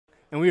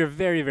And we are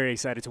very, very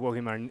excited to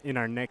welcome in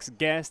our next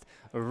guest,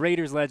 a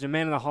Raiders legend,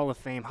 man in the Hall of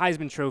Fame,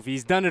 Heisman Trophy.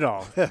 He's done it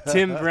all.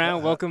 Tim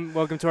Brown, welcome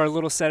to our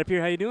little setup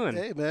here. How you doing?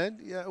 Hey, man.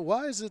 Yeah,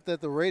 why is it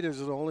that the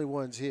Raiders are the only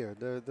ones here?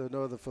 There are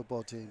no other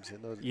football teams here.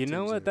 You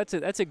know what? That's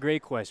a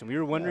great question. We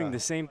were wondering the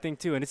same thing,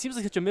 too. And it seems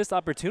like such a missed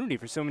opportunity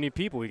for so many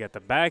people. We got the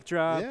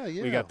backdrop. Yeah.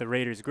 We got the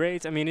Raiders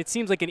greats. I mean, it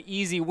seems like an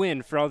easy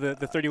win for all the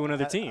 31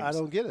 other teams. I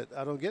don't get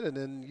it.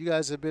 And you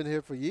guys have been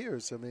here for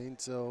years. I mean,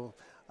 so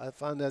I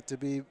find that to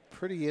be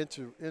pretty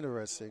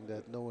interesting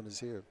that no one is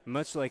here.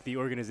 Much like the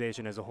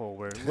organization as a whole,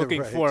 we're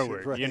looking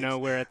forward. Right. You know,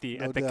 we're at the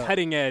No the doubt.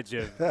 cutting edge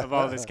of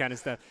all this kind of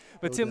stuff.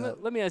 But No Tim,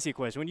 doubt. let me ask you a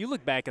question. When you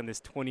look back on this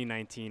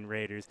 2019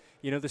 Raiders,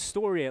 you know, the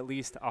story, at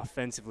least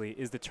offensively,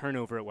 is the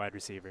turnover at wide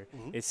receiver.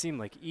 It seemed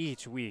like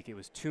each week it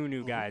was two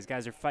new guys.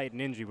 Guys are fighting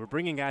injury. We're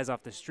bringing guys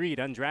off the street,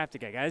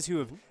 undrafted guys who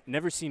have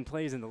never seen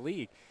plays in the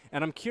league.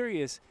 And I'm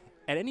curious,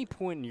 at any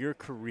point in your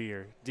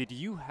career, did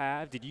you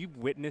have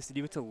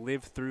to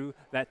live through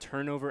that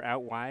turnover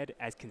out wide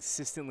as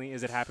consistently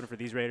as it happened for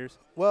these Raiders?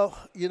 Well,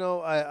 you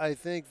know, I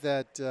think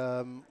that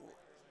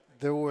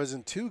there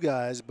wasn't two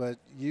guys, but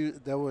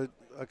there were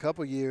a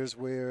couple years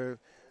where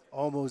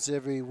almost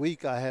every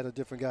week I had a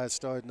different guy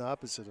starting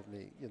opposite of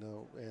me, you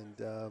know,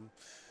 and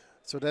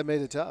so that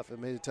made it tough. It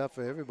made it tough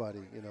for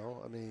everybody, you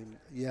know. I mean,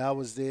 yeah, I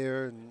was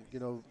there and, you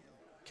know,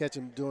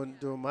 catching doing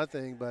my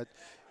thing, but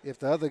if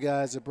the other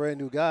guy's a brand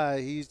new guy,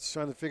 he's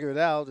trying to figure it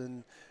out,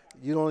 and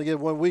you only get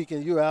 1 week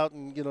and you're out,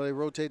 and you know they're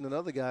rotating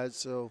another guy.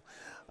 So,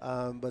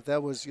 but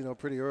that was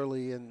pretty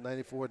early in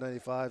 '94,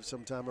 '95,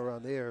 sometime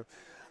around there.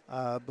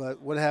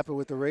 But what happened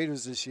with the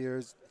Raiders this year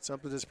is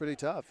something that's pretty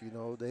tough. You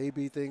know, the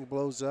AB thing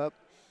blows up,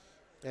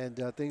 and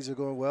things are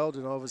going well.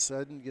 Then all of a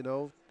sudden, you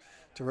know,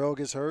 Terrell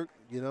gets hurt.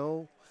 You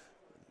know,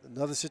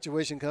 another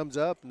situation comes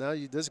up. Now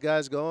this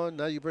guy's gone.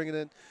 Now you bring it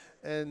in.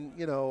 And,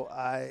 you know,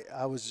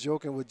 I was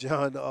joking with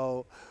John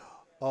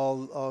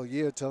all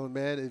year, telling him,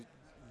 man, if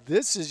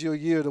this is your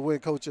year to win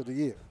Coach of the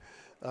Year.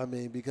 I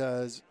mean,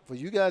 because for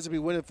you guys to be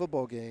winning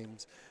football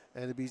games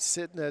and to be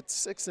sitting at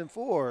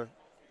 6-4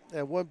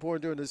 at one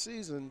point during the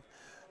season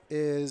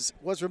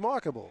was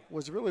remarkable,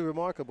 was really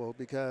remarkable,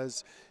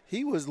 because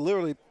he was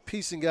literally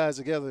piecing guys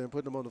together and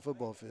putting them on the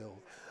football field.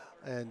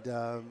 And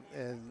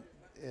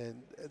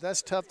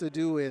that's tough to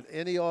do in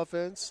any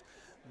offense.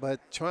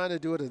 But trying to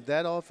do it in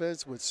that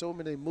offense with so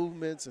many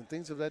movements and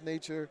things of that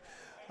nature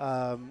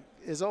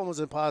is almost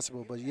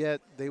impossible. But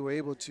yet they were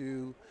able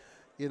to,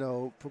 you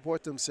know,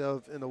 purport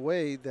themselves in a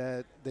way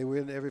that they were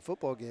in every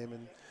football game.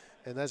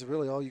 And that's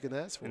really all you can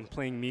ask for. And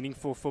playing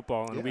meaningful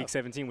football in Week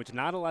 17, which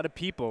not a lot of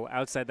people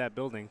outside that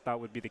building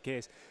thought would be the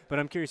case. But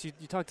I'm curious, you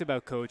talked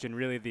about Coach and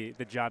really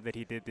the job that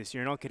he did this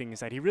year. And all kidding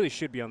aside, he really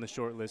should be on the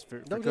short list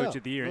for Coach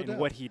of the Year and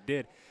what he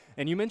did.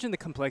 And you mentioned the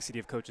complexity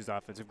of Coach's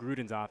offense, of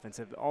Gruden's offense,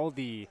 of all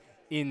the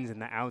ins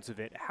and the outs of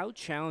it. How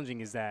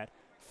challenging is that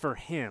for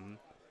him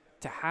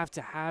to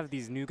have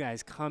these new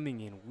guys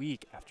coming in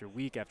week after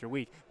week after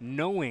week,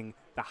 knowing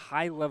the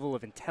high level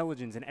of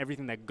intelligence and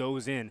everything that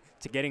goes in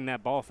to getting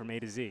that ball from A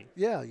to Z?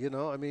 Yeah, you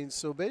know, I mean,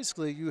 so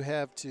basically you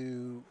have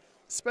to,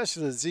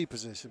 especially the Z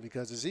position,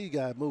 because the Z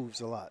guy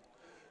moves a lot.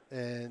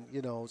 And,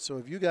 you know, so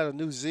if you got a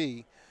new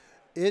Z,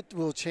 it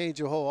will change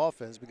your whole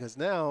offense, because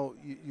now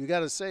you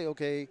got to say,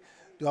 okay,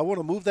 do I want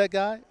to move that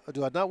guy, or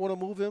do I not want to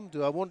move him?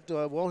 Do I want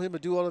him to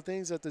do all the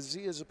things that the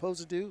Z is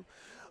supposed to do?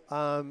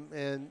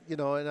 And you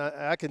know, and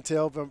I can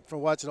tell from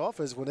watching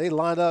offense, when they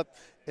line up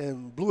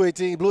and blue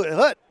 18, blue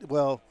hut,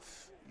 well,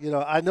 you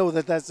know, I know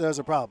there's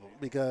a problem,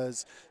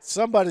 because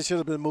somebody should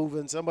have been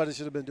moving, somebody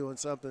should have been doing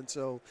something.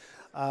 So,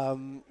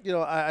 you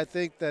know, I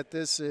think that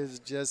this is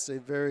just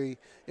it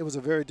was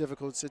a very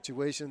difficult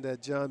situation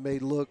that John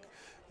made look,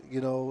 you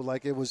know,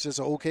 like it was just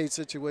an okay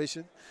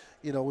situation.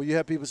 You know, when you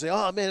have people say,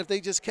 oh, man, if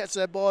they just catch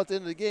that ball at the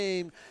end of the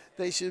game,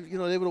 they should, you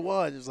know, they would have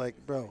won. It's like,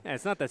 bro. Yeah,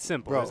 it's not that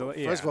simple. Bro,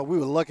 first of all, we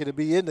were lucky to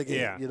be in the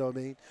game, you know what I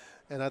mean?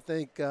 And I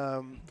think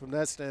from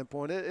that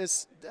standpoint,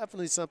 it's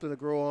definitely something to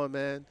grow on,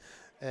 man.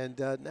 And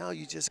now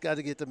you just got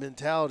to get the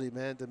mentality,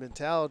 man, the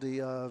mentality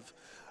of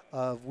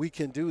we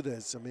can do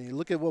this. I mean,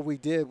 look at what we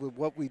did with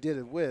what we did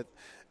it with.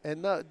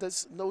 And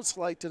there's no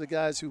slight to the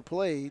guys who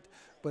played,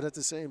 but at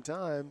the same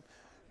time,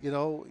 you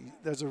know,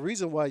 there's a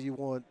reason why you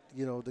want,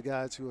 you know, the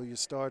guys who are your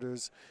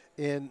starters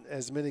in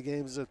as many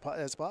games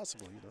as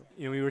possible, you know.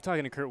 You know, we were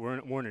talking to Kurt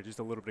Warner just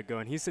a little bit ago,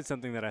 and he said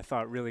something that I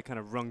thought really kind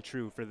of rung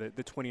true for the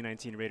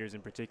 2019 Raiders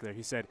in particular.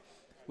 He said,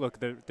 look,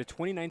 the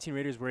 2019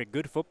 Raiders were a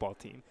good football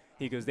team.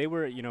 He goes, they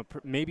were, you know,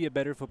 maybe a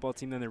better football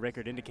team than their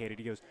record indicated.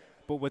 He goes,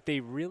 but what they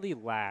really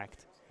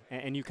lacked,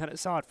 and you kind of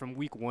saw it from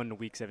week 1 to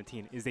week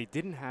 17, is they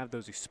didn't have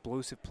those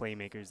explosive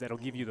playmakers that'll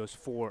give you those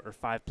 4 or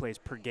 5 plays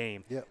per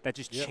game. That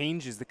just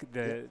changes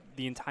the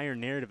entire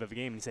narrative of a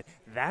game. And he said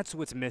that's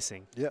what's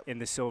missing in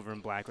the silver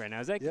and black right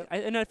now. Is that,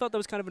 and I thought that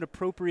was kind of an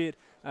appropriate,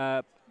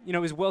 you know,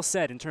 it was well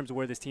said in terms of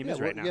where this team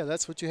is right now. Yeah,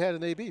 that's what you had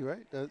in AB,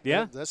 right?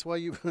 That's why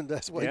you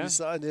you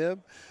signed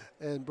him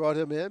and brought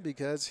him in,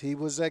 because he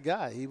was that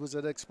guy. He was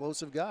that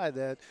explosive guy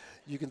that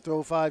you can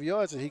throw 5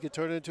 yards and he could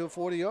turn it into a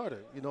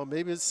 40-yarder. You know,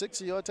 maybe a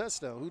 60-yard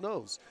touchdown. Who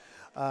knows?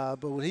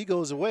 But when he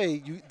goes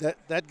away,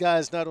 that guy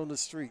is not on the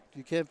street.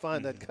 You can't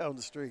find that guy on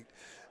the street.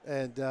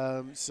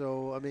 And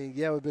so, I mean,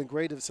 yeah, it would have been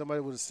great if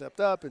somebody would have stepped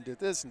up and did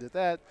this and did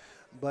that.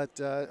 But,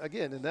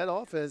 again, in that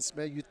offense,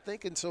 man, you're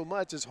thinking so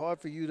much, it's hard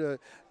for you to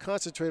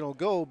concentrate on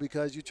goal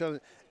because you're trying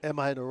to, am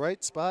I in the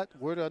right spot?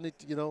 Where do I need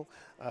to,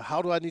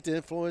 how do I need to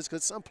influence?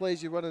 Because some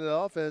plays you run in the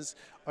offense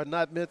are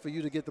not meant for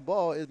you to get the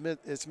ball.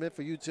 It's meant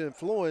for you to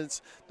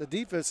influence the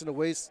defense in a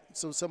way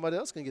so somebody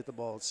else can get the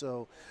ball.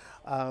 So,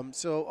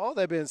 so all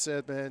that being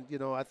said, man,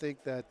 I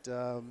think that,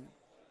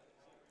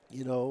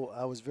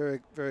 I was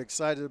very, very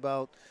excited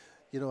about,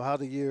 how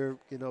the year,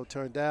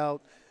 turned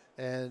out.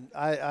 And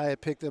I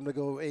had picked them to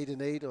go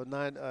 8-8 or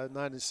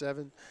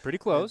 9-7. Pretty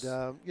close.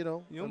 And,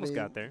 you almost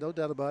got there. No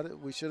doubt about it.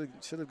 We should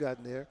have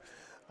gotten there.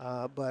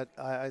 But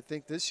I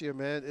think this year,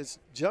 man, it's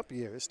jump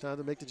year. It's time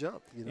to make the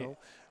jump. Yeah.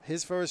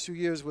 His first 2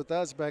 years with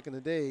us back in the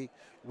day,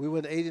 we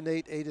went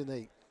 8-8,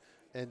 8-8,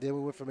 and then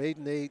we went from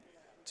 8-8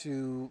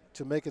 to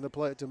making the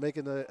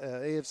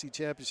AFC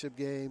Championship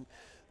game,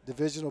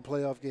 divisional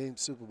playoff game,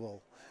 Super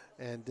Bowl.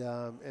 And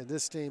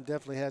this team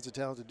definitely has the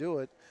talent to do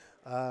it.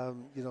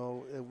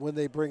 When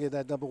they bring in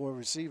that number one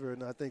receiver,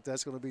 and I think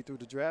that's going to be through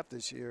the draft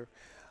this year.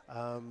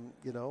 I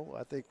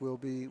think we'll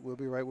be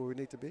right where we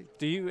need to be.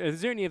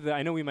 Is there any of the?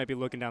 I know we might be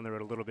looking down the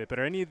road a little bit, but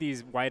are any of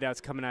these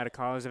wideouts coming out of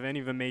college? Have any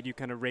of them made you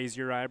kind of raise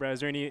your eyebrows? Is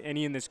there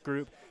any in this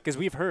group? Because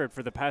we've heard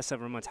for the past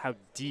several months how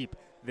deep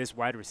this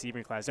wide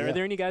receiving class. Are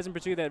there any guys in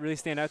particular that really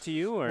stand out to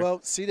you? Or? Well,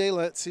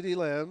 CeeDee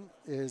Lamb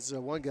is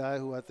one guy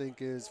who I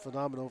think is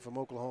phenomenal from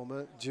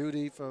Oklahoma.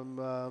 Judy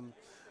from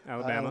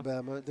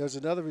Alabama. There's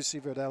another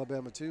receiver at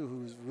Alabama too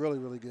who's really,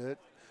 really good.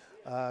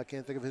 I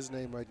can't think of his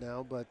name right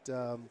now, but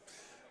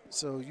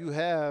so you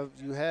have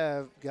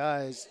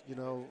guys.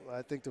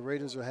 I think the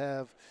Raiders will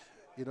have.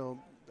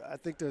 I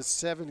think there's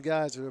 7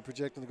 guys who are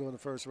projecting to go in the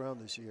first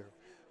round this year,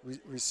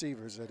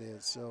 receivers that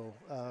is. So.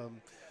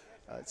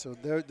 So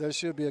there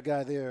should be a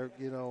guy there,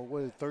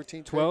 what is it,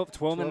 13?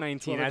 12 and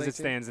 19 as it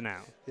stands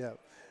now. Yeah.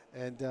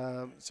 And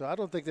so I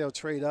don't think they'll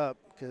trade up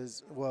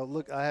because, well,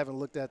 look, I haven't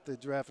looked at the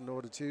draft in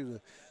order to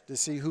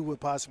see who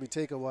would possibly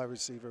take a wide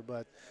receiver.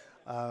 But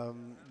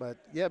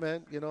yeah,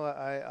 man,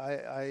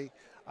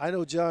 I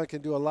know John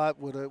can do a lot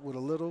with a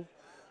little.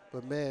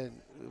 But, man,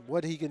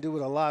 what he can do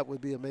with a lot would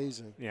be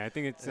amazing. Yeah, I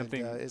think it's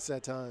something. It's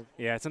that time.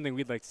 Yeah, it's something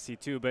we'd like to see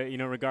too. But,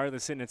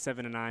 regardless, sitting at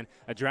 7-9,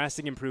 a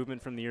drastic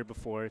improvement from the year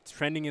before. It's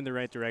trending in the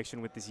right direction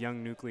with this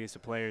young nucleus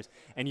of players.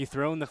 And you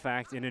throw in the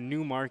fact in a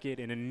new market,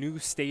 in a new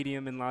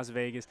stadium in Las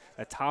Vegas,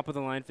 a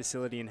top-of-the-line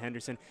facility in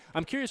Henderson.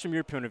 I'm curious from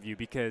your point of view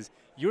because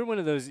you're one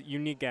of those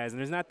unique guys,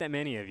 and there's not that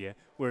many of you,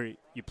 where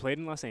you played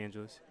in Los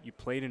Angeles, you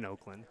played in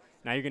Oakland.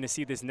 Now you're going to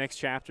see this next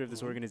chapter of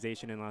this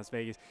organization in Las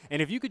Vegas.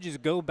 And if you could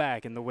just go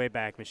back in the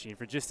Wayback Machine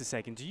for just a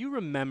second, do you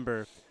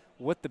remember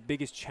what the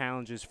biggest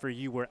challenges for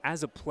you were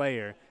as a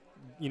player,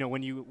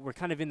 when you were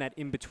kind of in that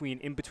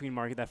in-between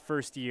market, that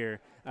first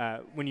year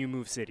when you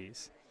moved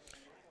cities?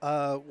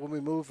 When we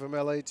moved from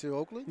L.A. to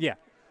Oakland? Yeah.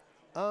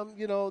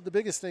 The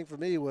biggest thing for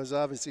me was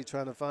obviously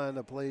trying to find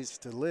a place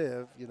to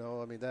live.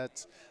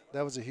 That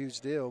was a huge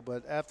deal.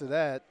 But after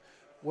that,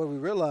 what we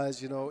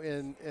realized,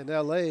 in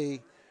L.A.,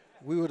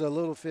 we were the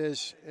little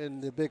fish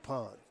in the big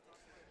pond,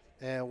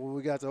 and when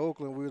we got to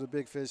Oakland, we were the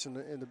big fish in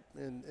the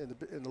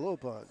little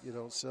pond.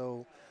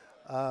 So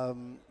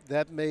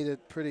that made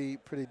it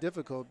pretty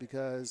difficult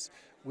because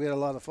we had a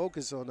lot of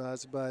focus on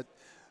us, but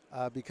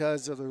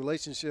because of the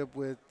relationship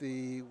with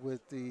the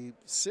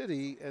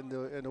city and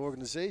the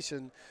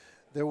organization,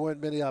 there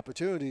weren't many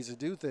opportunities to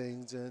do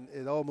things, and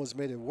it almost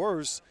made it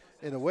worse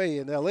in a way.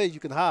 In LA, you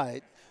can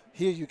hide.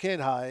 Here, you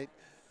can't hide.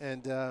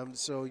 And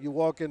so you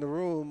walk in the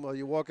room or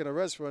you walk in a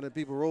restaurant and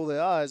people roll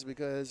their eyes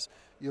because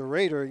you're a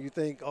Raider and you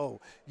think, oh,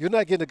 you're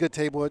not getting a good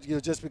table,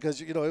 just because,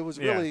 it was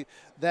really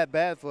that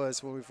bad for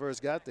us when we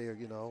first got there,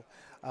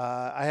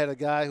 I had a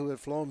guy who had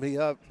flown me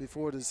up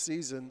before the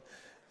season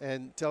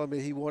and telling me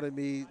he wanted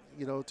me,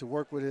 to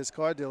work with his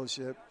car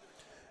dealership.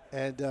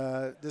 And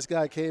this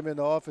guy came in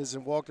the office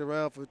and walked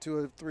around for 2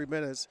 or 3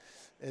 minutes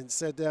and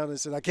sat down and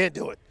said, I can't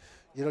do it.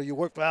 You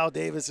work for Al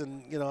Davis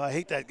and, I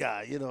hate that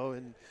guy,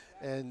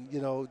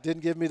 and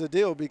didn't give me the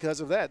deal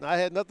because of that. And I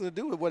had nothing to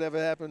do with whatever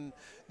happened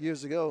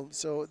years ago.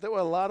 So there were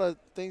a lot of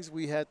things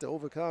we had to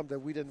overcome that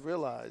we didn't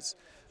realize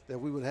that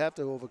we would have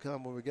to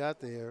overcome when we got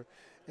there.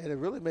 And it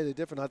really made a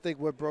difference. I think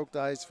what broke the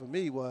ice for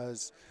me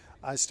was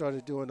I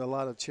started doing a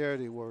lot of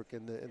charity work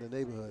in the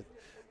neighborhood.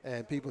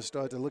 And people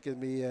started to look at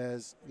me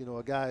as,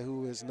 a guy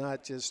who is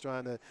not just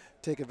trying to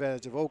take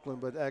advantage of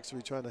Oakland, but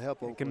actually trying to help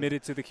Oakland.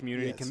 Committed to the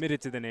community, committed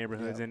to the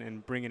neighborhoods,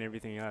 and bringing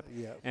everything up.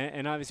 Yeah.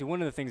 And obviously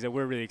one of the things that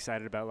we're really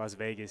excited about Las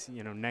Vegas,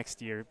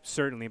 next year,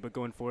 certainly, but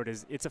going forward,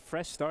 is it's a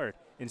fresh start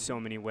in so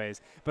many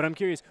ways. But I'm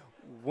curious,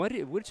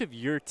 which of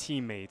your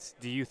teammates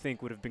do you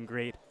think would have been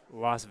great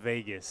Las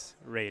Vegas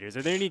Raiders?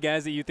 Are there any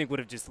guys that you think would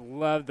have just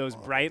loved those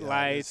bright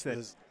lights?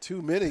 There's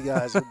too many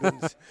guys who've been,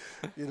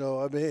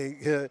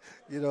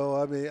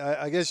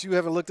 I guess you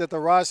haven't looked at the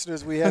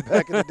rosters we had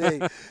back in the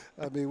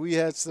day. We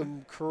had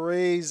some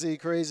crazy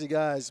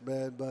guys,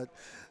 man. But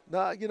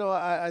No, you know,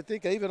 I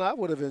think even I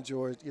would have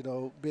enjoyed, you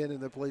know, being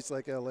in a place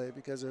like LA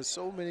because there's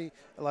so many,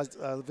 like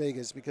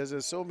Vegas, because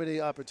there's so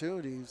many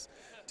opportunities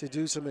to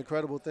do some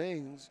incredible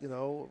things, you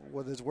know,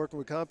 whether it's working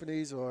with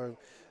companies or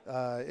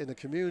in the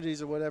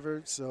communities or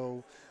whatever.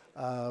 So,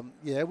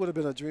 yeah, it would have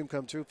been a dream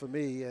come true for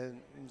me.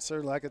 And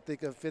certainly I could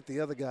think of 50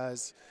 other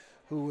guys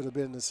who would have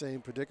been in the same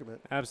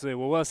predicament.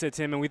 Absolutely. Well said,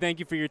 Tim, and we thank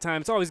you for your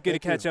time. It's always good to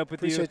catch up with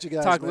Appreciate you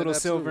guys, talk man. a little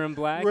Absolutely. silver and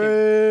black.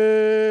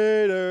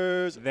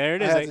 Raiders. There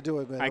it is. I had to do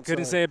it, man. I I'm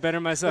couldn't sorry. say it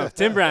better myself.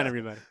 Tim Brown,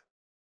 everybody.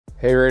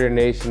 Hey Raider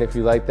Nation, if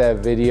you like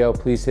that video,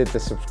 please hit the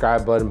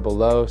subscribe button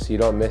below so you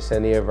don't miss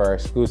any of our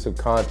exclusive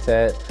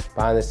content,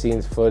 behind the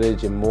scenes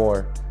footage, and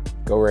more.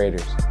 Go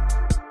Raiders.